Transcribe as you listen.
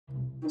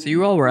So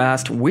you all were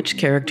asked which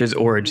character's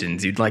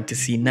origins you'd like to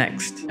see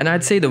next, and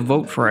I'd say the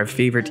vote for our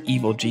favorite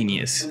evil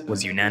genius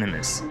was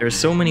unanimous. There are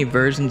so many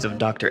versions of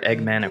Dr.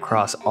 Eggman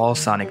across all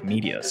Sonic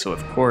media, so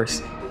of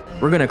course,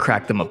 we're gonna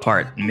crack them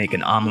apart and make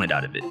an omelet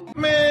out of it.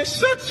 Man,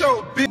 shut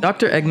your bitch.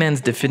 Dr.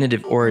 Eggman's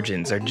definitive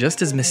origins are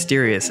just as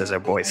mysterious as our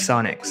boy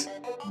Sonic's.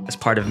 As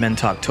part of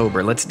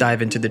Mentoktober, let's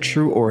dive into the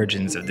true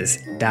origins of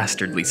this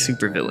dastardly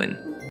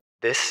supervillain.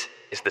 This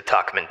is the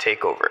Talkman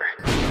Takeover.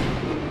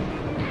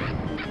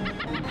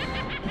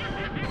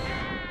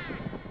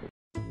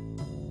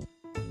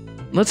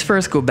 Let's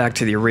first go back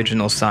to the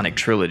original Sonic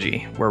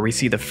trilogy, where we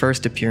see the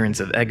first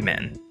appearance of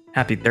Eggman.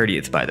 Happy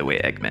 30th, by the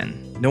way,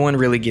 Eggman. No one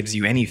really gives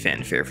you any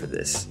fanfare for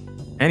this.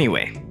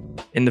 Anyway,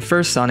 in the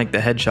first Sonic the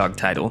Hedgehog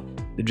title,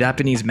 the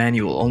Japanese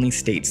manual only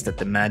states that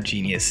the mad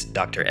genius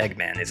Dr.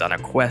 Eggman is on a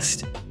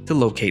quest to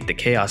locate the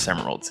Chaos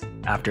Emeralds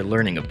after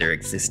learning of their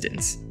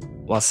existence.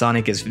 While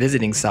Sonic is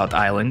visiting South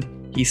Island,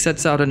 he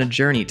sets out on a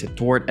journey to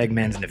thwart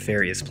Eggman's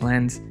nefarious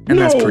plans, and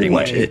that's pretty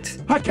much it.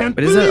 But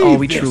is that all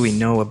we truly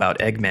know about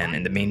Eggman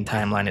in the main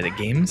timeline of the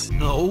games?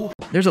 No.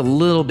 There's a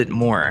little bit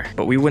more,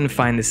 but we wouldn't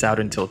find this out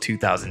until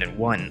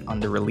 2001 on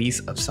the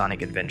release of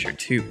Sonic Adventure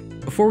 2.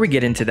 Before we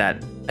get into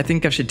that, I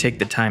think I should take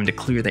the time to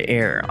clear the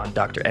air on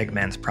Dr.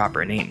 Eggman's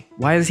proper name.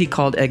 Why is he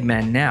called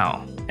Eggman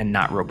now and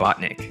not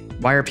Robotnik?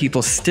 Why are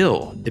people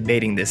still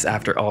debating this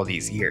after all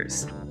these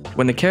years?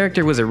 When the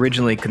character was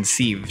originally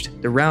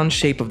conceived, the round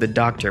shape of the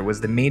Doctor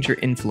was the major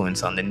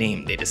influence on the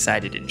name they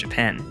decided in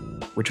Japan,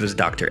 which was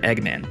Dr.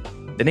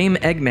 Eggman. The name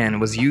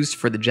Eggman was used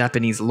for the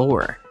Japanese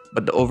lore,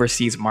 but the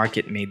overseas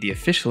market made the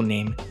official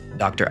name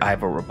Dr.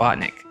 Ivo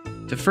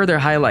Robotnik to further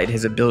highlight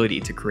his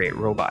ability to create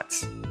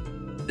robots.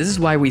 This is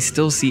why we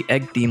still see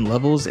egg-themed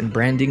levels and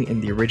branding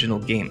in the original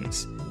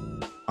games.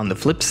 On the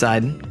flip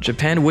side,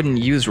 Japan wouldn't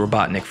use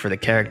Robotnik for the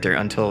character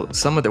until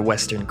some of the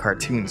Western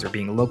cartoons were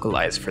being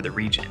localized for the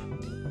region.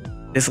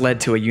 This led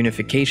to a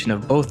unification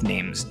of both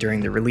names during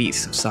the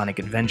release of Sonic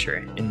Adventure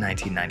in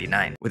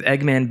 1999, with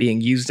Eggman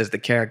being used as the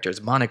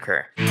character's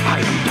moniker. I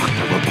am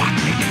Dr.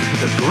 Robotnik,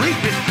 the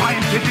greatest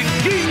scientific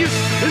genius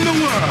in the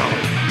world.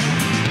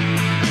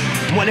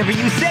 Whatever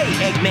you say,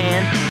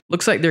 Eggman.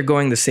 Looks like they're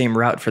going the same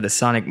route for the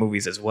Sonic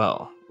movies as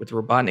well, with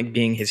Robotnik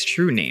being his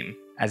true name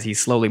as he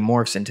slowly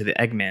morphs into the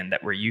Eggman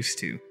that we're used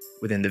to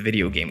within the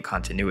video game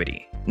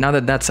continuity. Now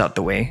that that's out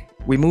the way,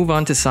 we move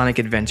on to Sonic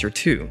Adventure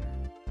 2,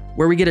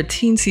 where we get a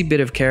teensy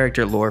bit of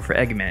character lore for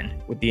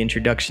Eggman with the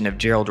introduction of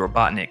Gerald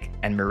Robotnik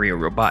and Maria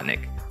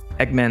Robotnik,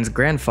 Eggman's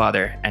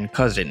grandfather and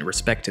cousin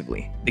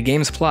respectively. The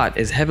game's plot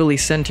is heavily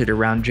centered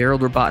around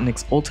Gerald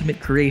Robotnik's ultimate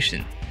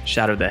creation,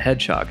 Shadow the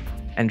Hedgehog,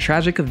 and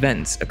tragic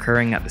events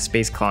occurring at the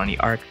space colony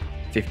Ark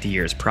 50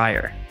 years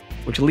prior,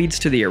 which leads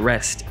to the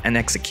arrest and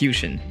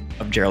execution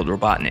of Gerald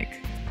Robotnik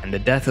and the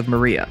death of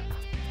Maria.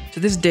 To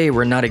this day,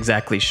 we're not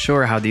exactly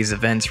sure how these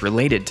events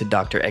related to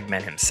Dr.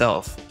 Eggman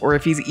himself, or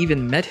if he's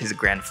even met his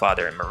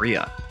grandfather and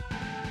Maria.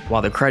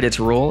 While the credits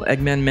roll,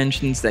 Eggman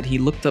mentions that he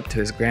looked up to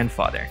his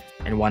grandfather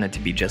and wanted to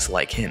be just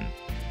like him,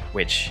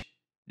 which,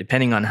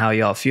 depending on how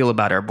y'all feel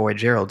about our boy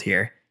Gerald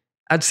here,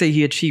 I'd say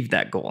he achieved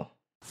that goal.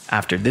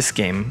 After this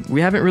game,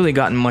 we haven't really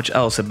gotten much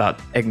else about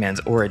Eggman's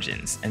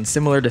origins, and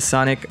similar to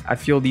Sonic, I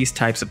feel these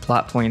types of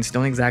plot points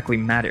don't exactly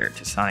matter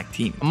to Sonic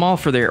Team. I'm all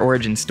for their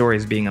origin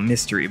stories being a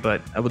mystery,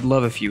 but I would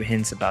love a few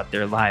hints about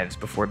their lives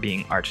before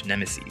being arch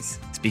nemeses.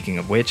 Speaking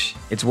of which,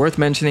 it's worth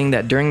mentioning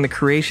that during the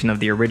creation of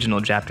the original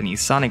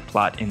Japanese Sonic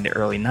plot in the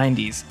early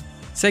 90s,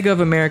 Sega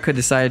of America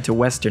decided to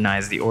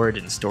westernize the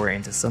origin story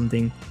into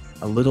something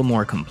a little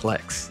more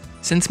complex.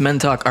 Since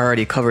Mentok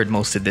already covered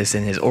most of this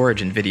in his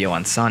origin video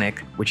on Sonic,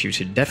 which you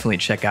should definitely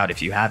check out if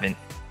you haven't,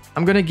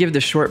 I'm gonna give the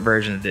short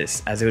version of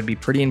this as it would be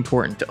pretty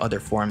important to other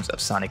forms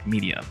of Sonic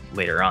media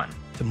later on.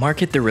 To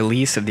market the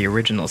release of the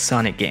original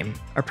Sonic game,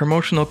 a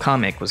promotional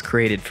comic was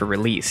created for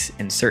release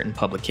in certain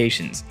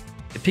publications,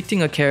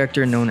 depicting a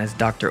character known as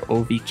Dr.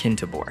 Ovi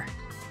Kintobor.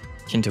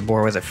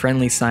 Kintobor was a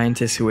friendly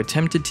scientist who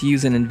attempted to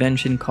use an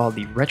invention called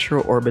the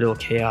Retroorbital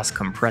Chaos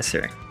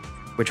Compressor,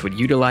 which would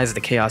utilize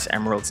the Chaos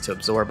Emeralds to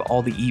absorb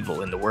all the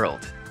evil in the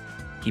world.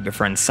 He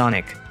befriends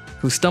Sonic,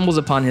 who stumbles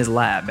upon his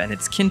lab, and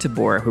it's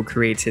Kintobor who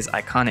creates his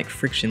iconic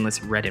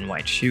frictionless red and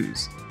white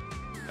shoes.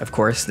 Of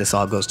course, this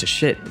all goes to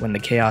shit when the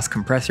Chaos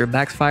Compressor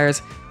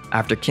backfires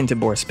after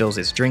Kintobor spills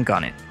his drink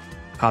on it,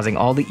 causing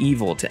all the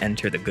evil to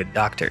enter the good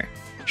doctor,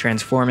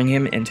 transforming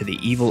him into the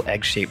evil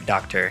egg-shaped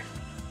doctor,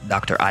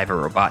 Dr.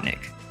 Ivo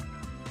Robotnik.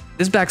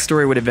 This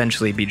backstory would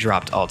eventually be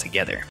dropped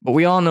altogether, but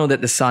we all know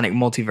that the Sonic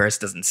multiverse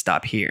doesn't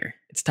stop here.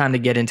 It's time to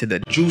get into the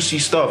Juicy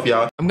stuff,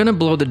 y'all. I'm gonna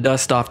blow the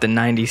dust off the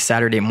 90s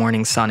Saturday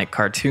morning Sonic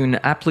cartoon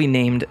aptly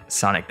named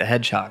Sonic the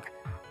Hedgehog,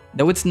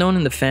 though it's known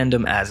in the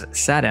fandom as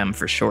SATM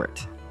for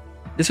short.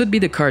 This would be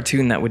the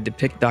cartoon that would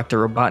depict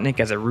Dr. Robotnik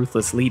as a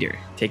ruthless leader,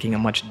 taking a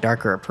much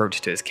darker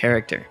approach to his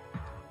character.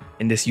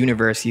 In this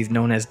universe, he's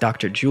known as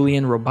Dr.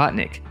 Julian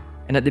Robotnik,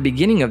 and at the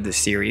beginning of this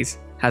series,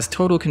 has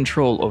total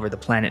control over the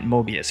planet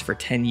Mobius for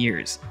 10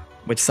 years,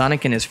 with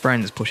Sonic and his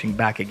friends pushing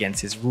back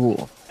against his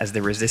rule as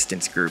the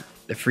resistance group,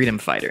 the Freedom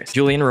Fighters.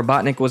 Julian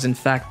Robotnik was in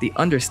fact the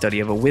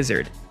understudy of a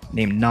wizard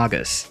named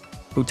Nagus,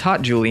 who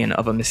taught Julian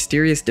of a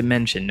mysterious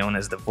dimension known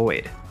as the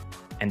Void.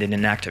 And in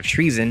an act of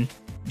treason,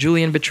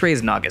 Julian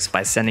betrays Nagus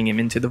by sending him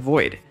into the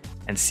Void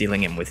and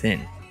sealing him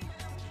within.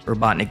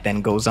 Robotnik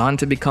then goes on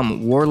to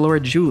become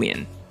Warlord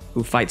Julian,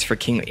 who fights for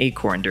King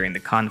Acorn during the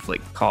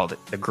conflict called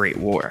the Great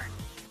War.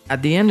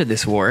 At the end of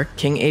this war,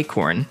 King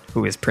Acorn,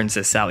 who is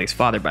Princess Sally's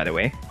father by the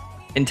way,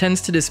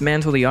 intends to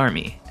dismantle the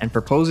army and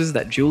proposes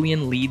that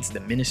Julian leads the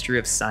Ministry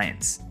of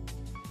Science.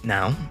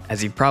 Now,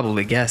 as you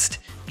probably guessed,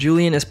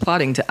 Julian is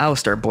plotting to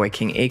oust our boy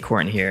King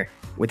Acorn here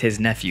with his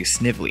nephew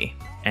Snively,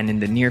 and in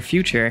the near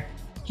future,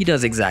 he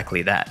does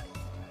exactly that,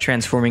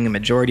 transforming a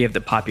majority of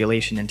the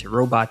population into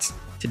robots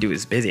to do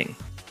his bidding.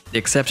 The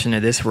exception to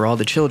this were all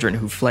the children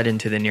who fled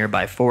into the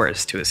nearby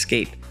forest to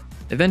escape,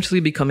 eventually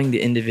becoming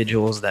the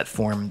individuals that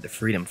formed the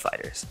Freedom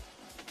Fighters.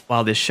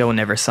 While this show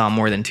never saw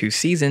more than 2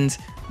 seasons,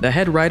 the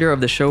head writer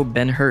of the show,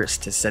 Ben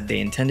Hurst, has said they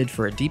intended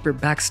for a deeper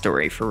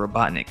backstory for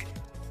Robotnik,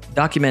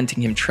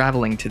 documenting him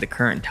traveling to the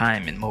current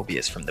time in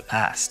Mobius from the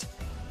past.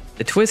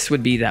 The twist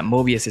would be that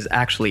Mobius is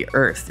actually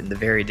Earth in the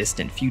very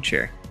distant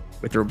future,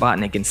 with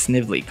Robotnik and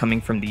Snively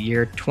coming from the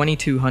year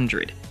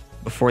 2200,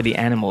 before the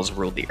animals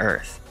ruled the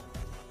Earth.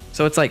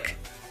 So it's like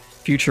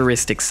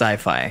futuristic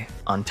sci-fi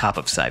on top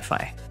of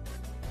sci-fi.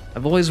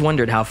 I've always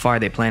wondered how far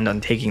they planned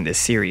on taking this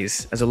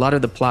series, as a lot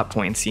of the plot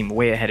points seem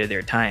way ahead of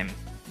their time,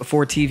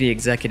 before TV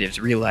executives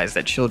realized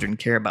that children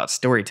care about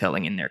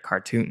storytelling in their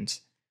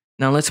cartoons.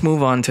 Now let's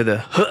move on to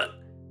the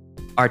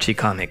Archie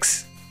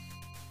comics.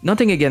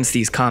 Nothing against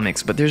these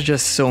comics, but there's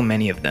just so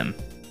many of them.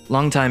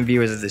 Longtime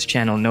viewers of this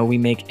channel know we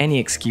make any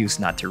excuse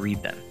not to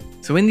read them.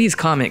 So in these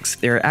comics,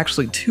 there are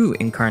actually 2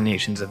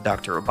 incarnations of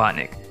Dr.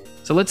 Robotnik.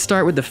 So let's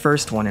start with the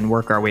first one and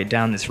work our way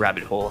down this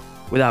rabbit hole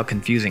without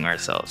confusing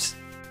ourselves.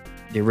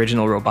 The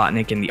original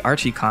Robotnik in the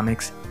Archie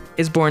comics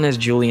is born as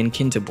Julian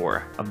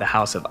Kintabor of the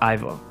House of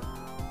Ivo.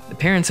 The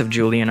parents of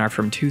Julian are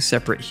from 2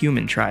 separate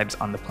human tribes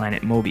on the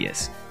planet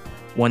Mobius,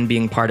 one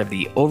being part of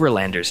the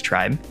Overlanders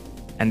tribe,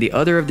 and the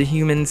other of the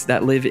humans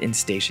that live in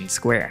Station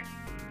Square,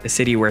 the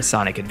city where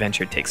Sonic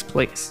Adventure takes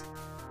place.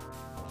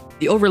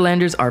 The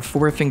Overlanders are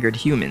 4-fingered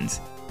humans,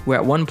 who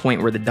at one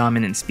point were the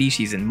dominant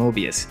species in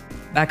Mobius,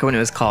 back when it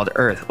was called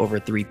Earth over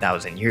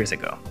 3,000 years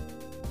ago.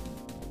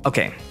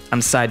 Okay,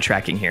 I'm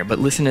sidetracking here, but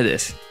listen to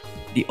this.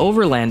 The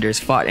Overlanders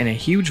fought in a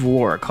huge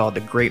war called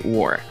the Great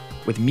War,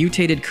 with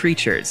mutated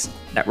creatures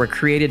that were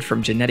created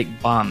from genetic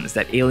bombs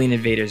that alien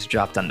invaders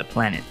dropped on the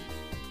planet.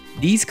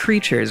 These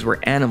creatures were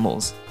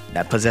animals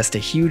that possessed a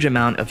huge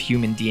amount of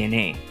human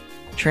DNA,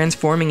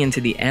 transforming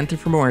into the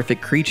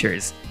anthropomorphic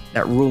creatures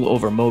that rule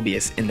over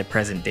Mobius in the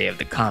present day of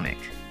the comic.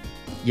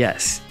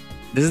 Yes,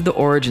 this is the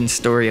origin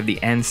story of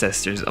the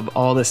ancestors of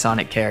all the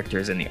Sonic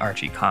characters in the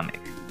Archie comic.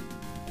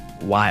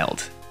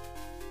 Wild.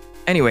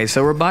 Anyway,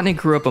 so Robotnik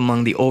grew up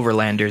among the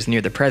Overlanders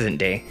near the present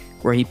day,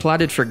 where he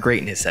plotted for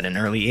greatness at an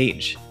early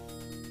age.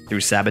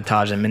 Through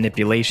sabotage and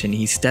manipulation,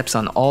 he steps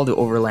on all the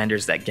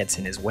Overlanders that gets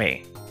in his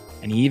way,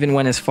 and he even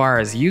went as far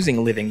as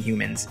using living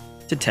humans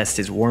to test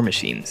his war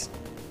machines.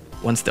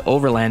 Once the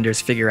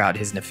Overlanders figure out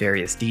his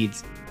nefarious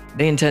deeds,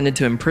 they intended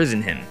to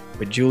imprison him,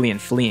 with Julian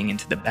fleeing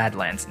into the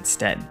Badlands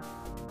instead.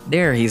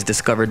 There, he's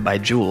discovered by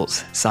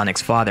Jules,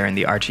 Sonic's father in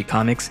the Archie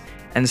comics,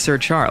 and Sir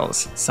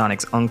Charles,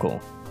 Sonic's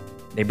uncle.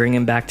 They bring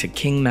him back to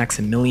King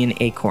Maximilian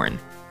Acorn,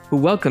 who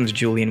welcomes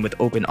Julian with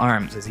open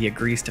arms as he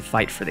agrees to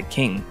fight for the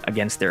king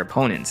against their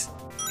opponents,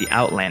 the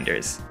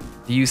Outlanders.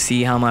 Do you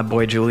see how my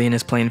boy Julian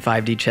is playing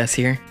 5D chess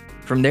here?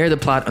 From there, the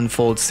plot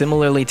unfolds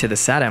similarly to the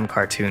Saddam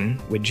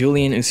cartoon, with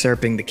Julian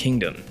usurping the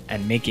kingdom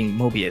and making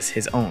Mobius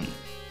his own,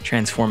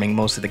 transforming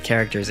most of the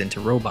characters into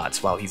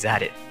robots while he's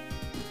at it.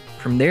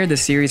 From there, the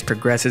series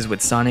progresses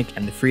with Sonic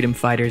and the Freedom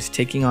Fighters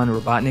taking on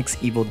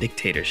Robotnik's evil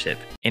dictatorship.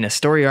 In a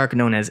story arc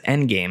known as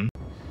Endgame,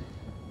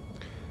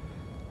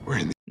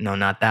 no,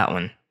 not that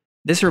one.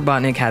 This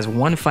Robotnik has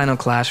one final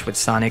clash with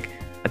Sonic,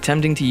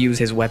 attempting to use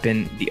his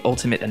weapon, the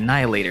Ultimate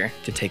Annihilator,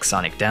 to take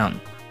Sonic down.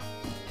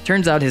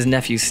 Turns out his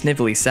nephew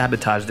Snively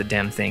sabotaged the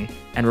damn thing,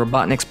 and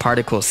Robotnik's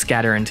particles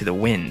scatter into the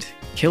wind,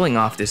 killing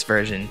off this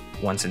version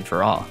once and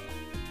for all.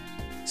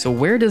 So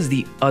where does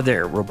the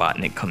other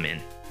Robotnik come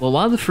in? Well,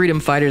 while the Freedom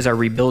Fighters are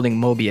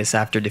rebuilding Mobius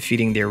after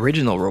defeating the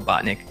original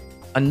Robotnik,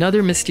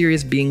 another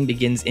mysterious being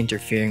begins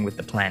interfering with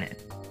the planet.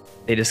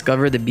 They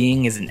discover the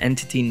being is an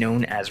entity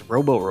known as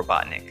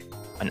Robo-Robotnik,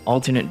 an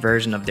alternate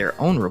version of their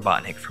own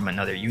Robotnik from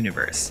another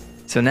universe.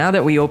 So now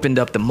that we opened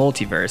up the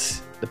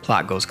multiverse, the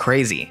plot goes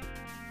crazy.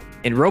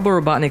 In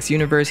Robo-Robotnik's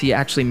universe, he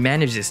actually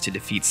manages to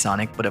defeat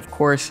Sonic, but of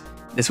course,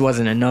 this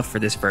wasn't enough for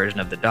this version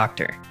of the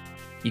Doctor.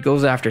 He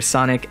goes after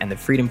Sonic and the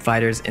Freedom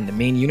Fighters in the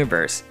main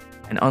universe,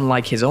 and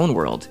unlike his own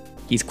world,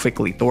 he's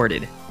quickly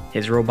thwarted,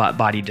 his robot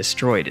body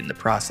destroyed in the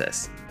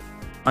process.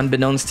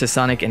 Unbeknownst to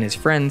Sonic and his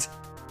friends,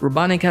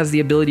 Robotnik has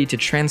the ability to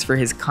transfer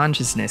his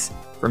consciousness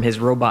from his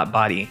robot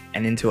body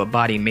and into a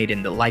body made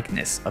in the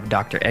likeness of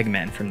Dr.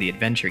 Eggman from the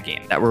adventure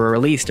game that were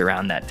released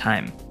around that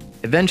time,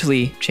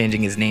 eventually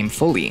changing his name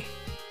fully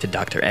to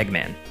Dr.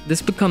 Eggman.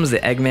 This becomes the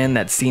Eggman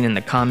that's seen in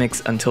the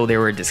comics until they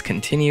were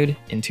discontinued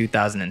in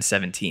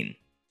 2017.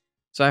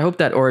 So I hope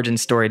that origin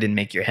story didn't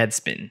make your head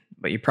spin,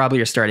 but you probably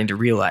are starting to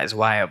realize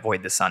why I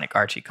avoid the Sonic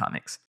Archie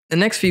comics. The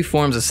next few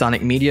forms of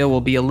Sonic media will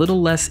be a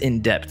little less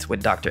in-depth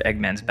with Dr.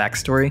 Eggman's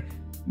backstory,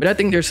 but I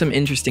think there's some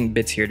interesting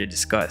bits here to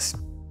discuss.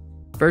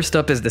 First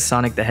up is the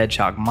Sonic the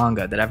Hedgehog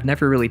manga that I've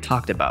never really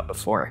talked about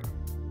before.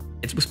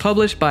 It was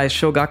published by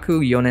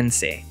Shogaku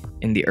Yonensei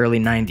in the early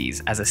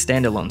 90s as a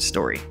standalone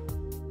story.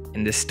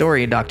 In this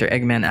story, Dr.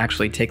 Eggman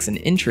actually takes an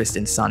interest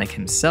in Sonic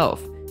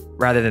himself,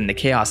 rather than the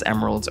Chaos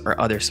Emeralds or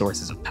other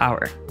sources of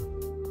power.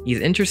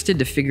 He's interested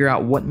to figure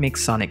out what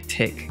makes Sonic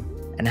tick,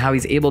 and how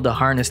he's able to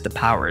harness the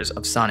powers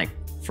of Sonic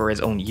for his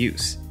own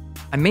use.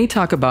 I may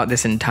talk about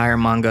this entire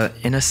manga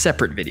in a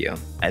separate video,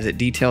 as it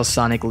details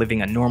Sonic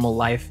living a normal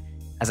life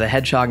as a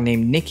hedgehog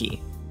named Nicky,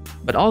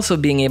 but also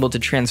being able to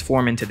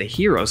transform into the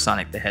hero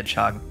Sonic the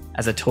Hedgehog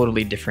as a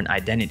totally different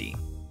identity.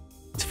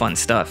 It's fun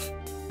stuff,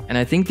 and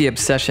I think the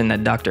obsession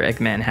that Dr.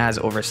 Eggman has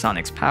over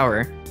Sonic's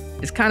power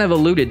is kind of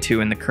alluded to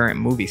in the current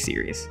movie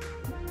series.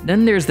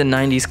 Then there's the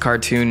 90s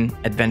cartoon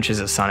Adventures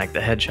of Sonic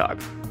the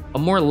Hedgehog, a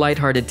more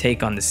lighthearted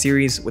take on the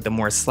series with a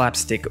more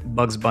slapstick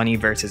Bugs Bunny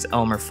versus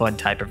Elmer Fudd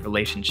type of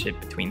relationship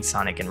between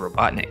Sonic and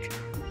Robotnik.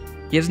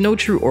 He has no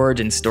true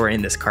origin story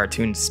in this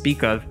cartoon to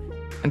speak of,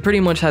 and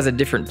pretty much has a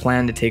different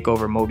plan to take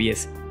over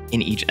Mobius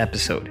in each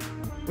episode,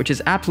 which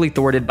is aptly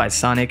thwarted by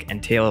Sonic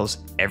and Tails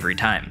every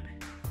time.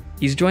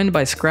 He's joined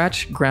by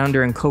Scratch,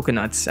 Grounder, and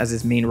Coconuts as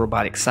his main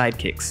robotic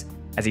sidekicks,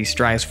 as he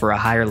strives for a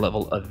higher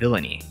level of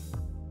villainy.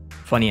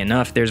 Funny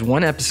enough, there's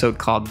one episode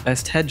called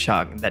Best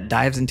Hedgehog that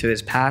dives into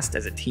his past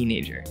as a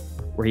teenager,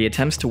 where he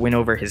attempts to win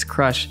over his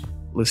crush,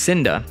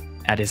 Lucinda,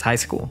 at his high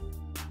school.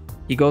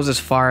 He goes as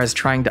far as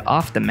trying to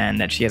off the man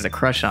that she has a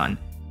crush on,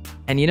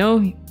 and you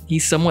know,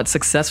 he's somewhat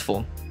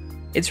successful.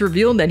 It's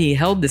revealed that he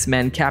held this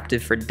man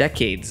captive for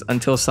decades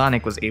until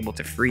Sonic was able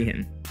to free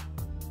him.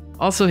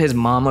 Also, his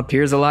mom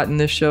appears a lot in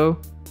this show,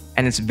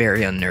 and it's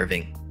very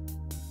unnerving.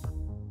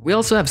 We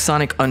also have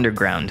Sonic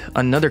Underground,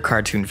 another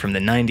cartoon from the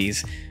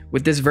 90s,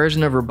 with this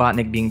version of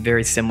Robotnik being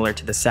very similar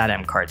to the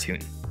Saddam cartoon.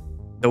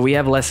 Though we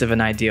have less of an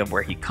idea of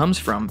where he comes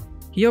from,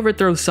 he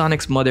overthrows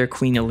Sonic's mother,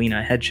 Queen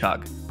Alina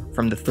Hedgehog,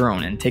 from the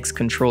throne and takes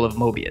control of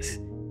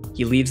Mobius.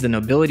 He leaves the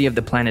nobility of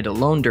the planet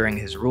alone during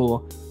his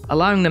rule,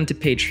 allowing them to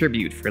pay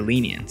tribute for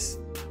lenience.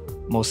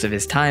 Most of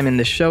his time in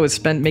the show is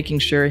spent making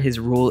sure his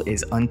rule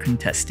is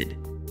uncontested,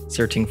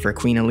 searching for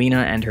Queen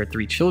Alina and her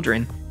 3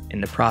 children in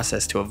the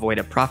process to avoid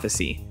a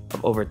prophecy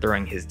of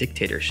overthrowing his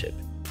dictatorship.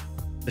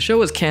 The show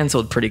was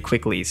cancelled pretty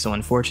quickly, so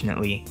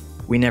unfortunately,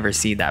 we never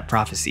see that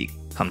prophecy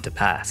come to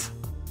pass.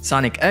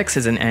 Sonic X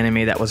is an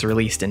anime that was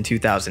released in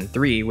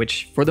 2003,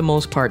 which for the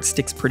most part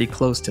sticks pretty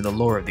close to the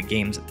lore of the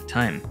games at the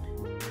time.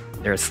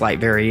 There are slight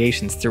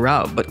variations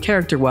throughout, but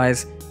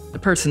character-wise, the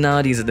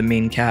personalities of the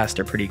main cast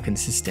are pretty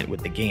consistent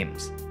with the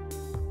games.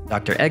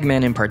 Dr.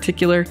 Eggman in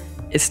particular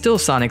is still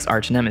Sonic's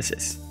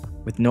arch-nemesis,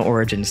 with no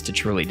origins to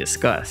truly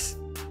discuss.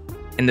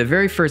 In the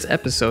very first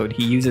episode,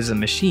 he uses a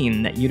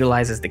machine that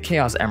utilizes the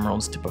Chaos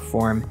Emeralds to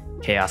perform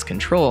Chaos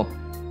Control,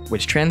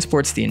 which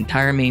transports the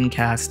entire main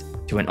cast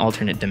to an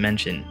alternate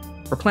dimension,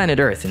 or planet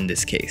Earth in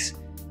this case.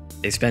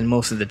 They spend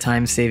most of the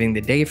time saving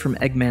the day from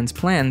Eggman's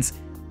plans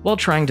while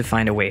trying to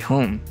find a way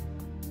home.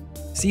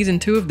 Season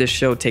 2 of this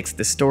show takes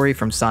the story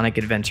from Sonic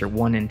Adventure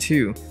 1 and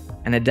 2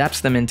 and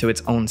adapts them into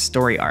its own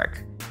story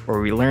arc,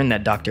 where we learn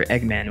that Dr.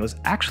 Eggman was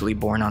actually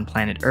born on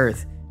planet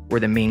Earth, where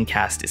the main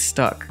cast is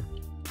stuck.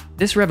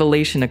 This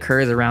revelation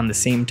occurs around the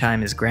same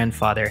time his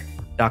grandfather,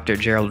 Dr.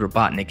 Gerald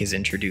Robotnik, is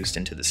introduced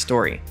into the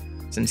story,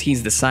 since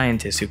he's the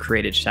scientist who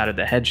created Shadow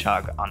the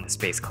Hedgehog on the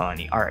Space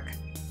Colony arc.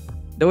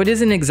 Though it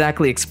isn't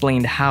exactly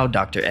explained how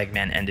Dr.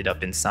 Eggman ended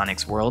up in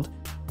Sonic's world,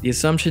 the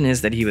assumption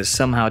is that he was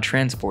somehow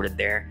transported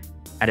there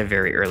at a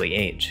very early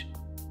age.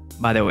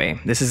 By the way,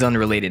 this is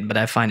unrelated, but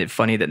I find it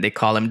funny that they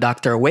call him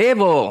Dr.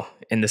 Huevo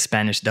in the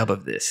Spanish dub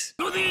of this.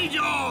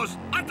 ¡Nudillos!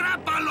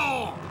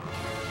 ¡Atrápalo!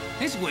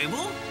 ¿Es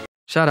huevo?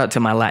 Shout out to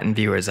my Latin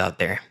viewers out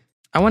there.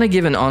 I want to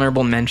give an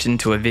honorable mention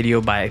to a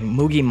video by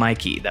Mugi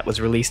Mikey that was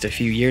released a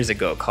few years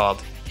ago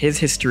called His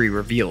History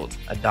Revealed,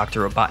 a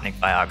Dr. Robotnik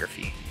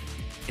biography.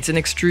 It's an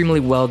extremely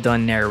well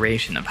done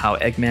narration of how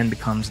Eggman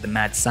becomes the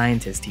mad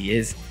scientist he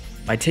is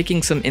by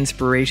taking some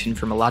inspiration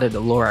from a lot of the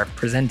lore I've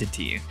presented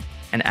to you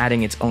and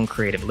adding its own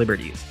creative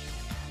liberties.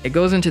 It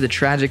goes into the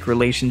tragic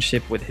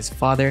relationship with his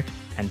father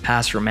and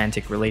past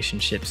romantic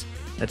relationships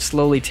that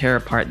slowly tear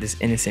apart this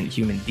innocent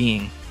human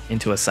being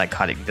into a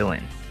psychotic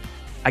villain.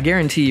 I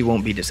guarantee you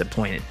won't be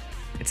disappointed.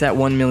 It's at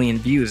 1 million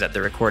views at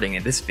the recording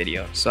of this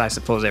video, so I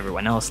suppose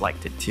everyone else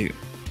liked it too.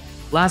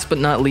 Last but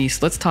not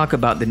least, let's talk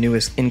about the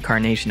newest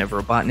incarnation of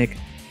Robotnik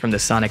from the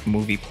Sonic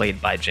movie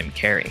played by Jim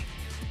Carrey.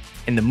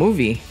 In the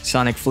movie,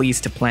 Sonic flees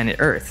to planet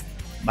Earth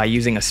by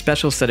using a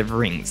special set of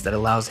rings that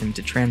allows him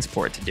to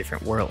transport to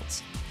different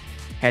worlds.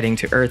 Heading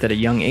to Earth at a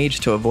young age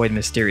to avoid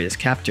mysterious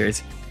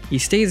captors, he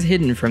stays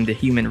hidden from the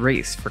human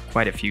race for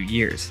quite a few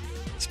years,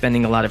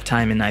 spending a lot of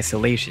time in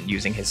isolation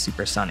using his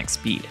supersonic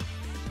speed.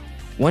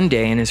 One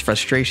day, in his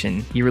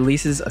frustration, he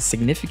releases a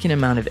significant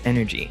amount of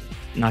energy,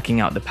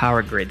 knocking out the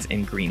power grids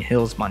in Green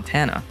Hills,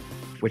 Montana,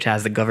 which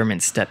has the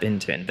government step in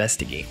to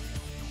investigate.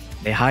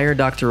 They hire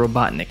Dr.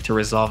 Robotnik to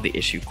resolve the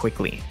issue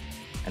quickly,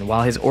 and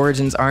while his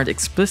origins aren't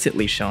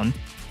explicitly shown,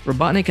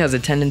 Robotnik has a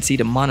tendency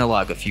to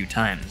monologue a few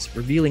times,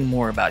 revealing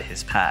more about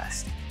his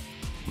past.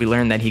 We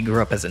learn that he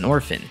grew up as an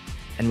orphan,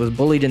 and was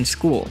bullied in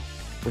school,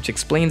 which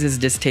explains his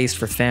distaste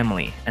for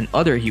family and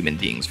other human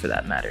beings for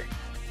that matter.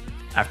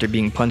 After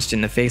being punched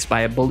in the face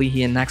by a bully,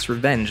 he enacts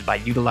revenge by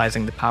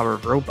utilizing the power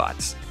of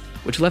robots,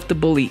 which left the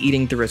bully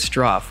eating through a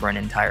straw for an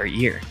entire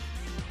year.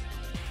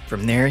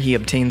 From there, he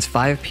obtains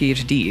 5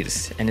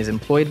 PhDs and is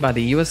employed by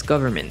the US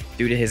government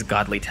due to his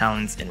godly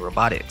talents in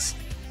robotics.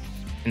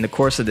 In the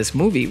course of this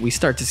movie, we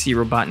start to see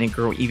Robotnik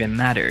grow even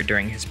madder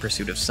during his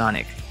pursuit of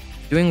Sonic,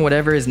 doing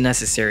whatever is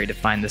necessary to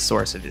find the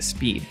source of his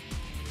speed.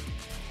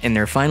 In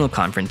their final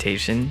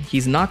confrontation,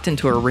 he's knocked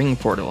into a ring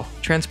portal,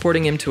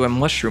 transporting him to a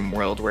mushroom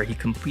world where he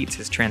completes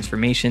his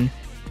transformation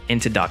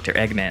into Dr.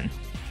 Eggman,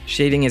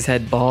 shaving his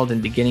head bald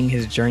and beginning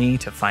his journey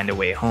to find a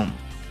way home.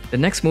 The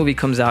next movie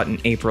comes out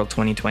in April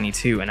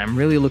 2022, and I'm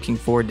really looking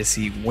forward to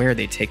see where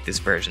they take this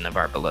version of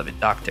our beloved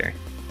Doctor,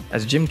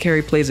 as Jim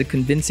Carrey plays a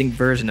convincing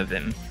version of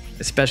him,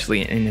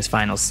 especially in his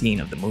final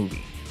scene of the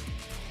movie.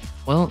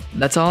 Well,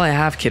 that's all I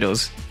have,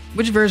 kiddos.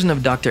 Which version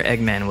of Dr.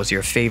 Eggman was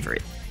your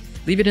favorite?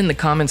 Leave it in the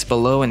comments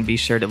below and be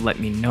sure to let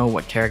me know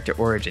what character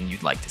origin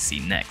you'd like to see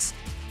next.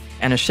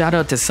 And a shout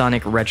out to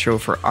Sonic Retro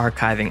for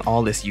archiving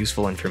all this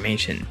useful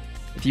information.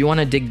 If you want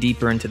to dig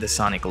deeper into the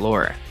Sonic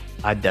lore,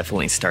 I'd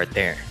definitely start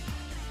there.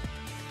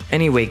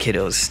 Anyway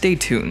kiddos, stay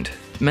tuned.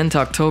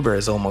 TheMentok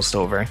is almost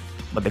over,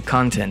 but the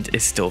content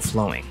is still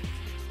flowing.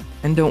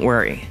 And don't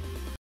worry,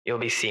 you'll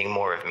be seeing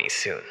more of me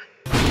soon.